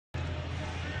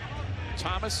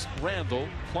Thomas, Randall,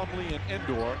 Plumlee, and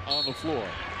Endor on the floor.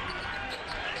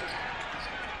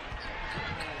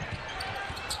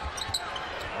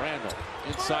 Randall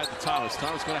inside to Thomas.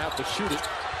 Thomas going to have to shoot it.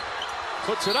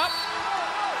 Puts it up,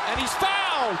 and he's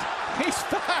fouled. He's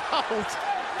fouled.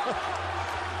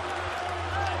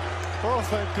 Oh,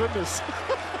 thank goodness.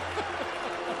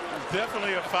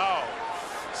 Definitely a foul.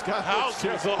 Scott House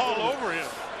was all over him.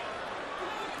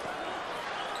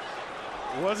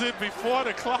 Was it before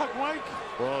the clock, Mike?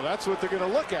 Well, that's what they're going to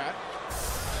look at.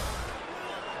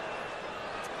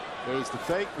 There's the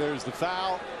fake. There's the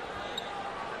foul.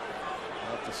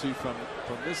 We'll have to see from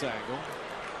this angle.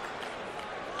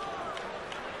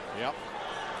 Yep.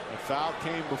 The foul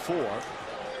came before.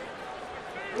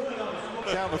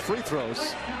 Down the free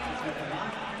throws.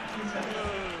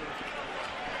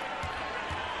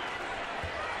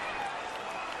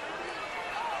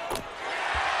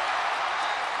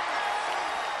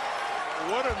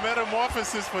 What a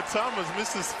metamorphosis for Thomas.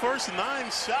 Missed his first 9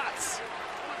 shots.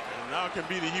 And now can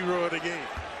be the hero of the game.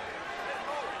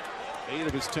 8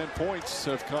 of his 10 points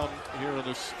have come here in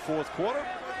this fourth quarter.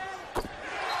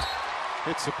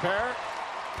 Hits a pair.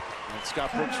 And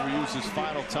Scott Brooks reused his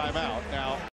final timeout. Now